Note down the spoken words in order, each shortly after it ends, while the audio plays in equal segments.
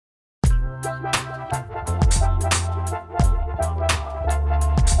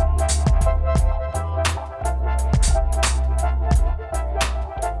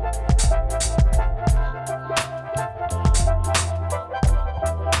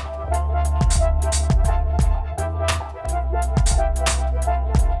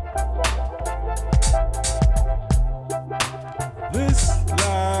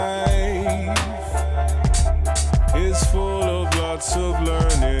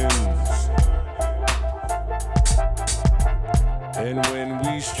And when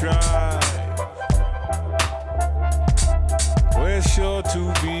we strive, we're sure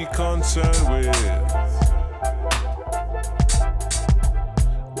to be concerned with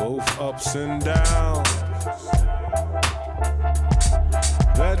both ups and downs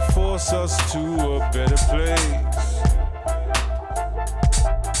that force us to a better place.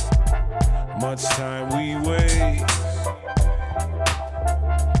 Much time we waste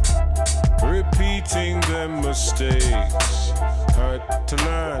repeating them mistakes. Hurt to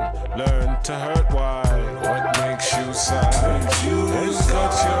learn, learn to hurt. Why? What makes you sigh? And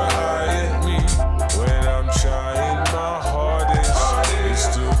cut your eye at me when I'm trying my hardest. It's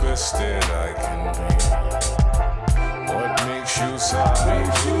the best that I can be. What makes you sigh?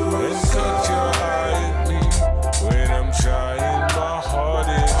 And cut your eye at me when I'm trying my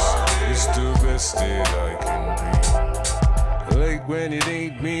hardest. It's the best that I can be. Late when it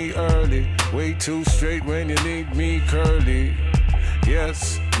ain't me, early. Way too straight when you need me, curly.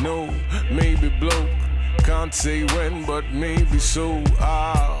 Yes, no, maybe bloke. Can't say when, but maybe so.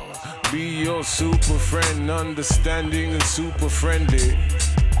 I'll be your super friend, understanding and super friendly.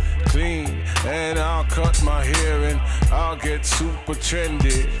 Clean, and I'll cut my hair and I'll get super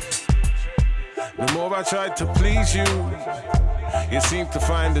trendy. The more I try to please you, you seem to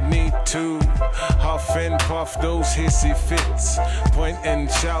find the need to huff and puff those hissy fits, point and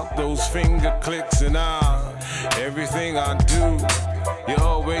shout those finger clicks, and everything I do, you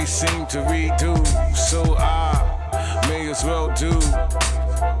always seem to redo. So I may as well do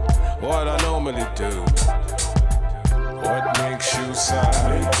what I normally do. What makes you sigh?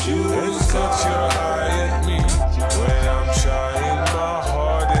 And cut your eye at me when I'm trying my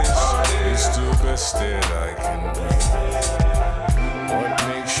hardest. It's the best that I can be. What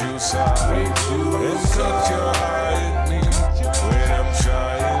makes you sigh? And cut your eye at me when I'm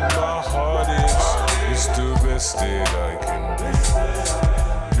trying my hardest. It's the best that I can be.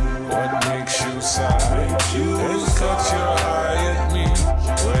 What makes you sigh? And cut your eye at me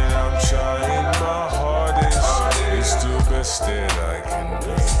when I'm trying my hardest. It's the best that I can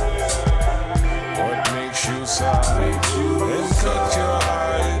be. What makes you sigh? And cut your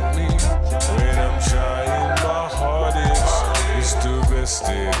eye at me when I'm trying my hardest. It's the best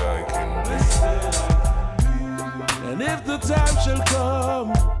that I can be. And if the time shall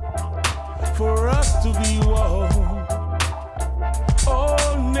come for us to be one,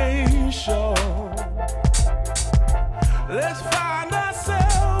 all nation, let's find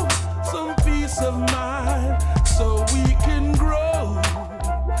ourselves some peace of mind so we can grow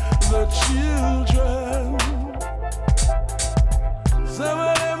the children. Some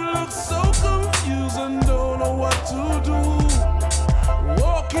of them look so confused and don't know what to do,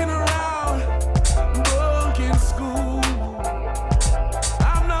 walking around bunking school.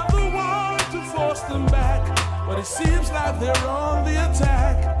 I'm not the one to force them back, but it seems like they're on the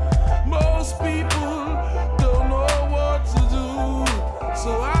attack. Most people don't know what to do,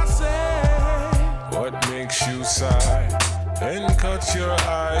 so I say, what makes you sigh? And cut your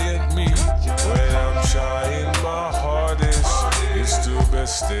eye at me when I'm trying my hardest. It's the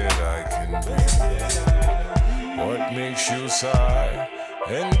best that I can be. What makes you sigh?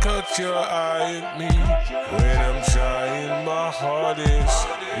 And cut your eye at me when I'm trying my hardest.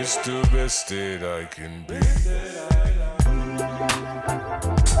 It's the best that I can be.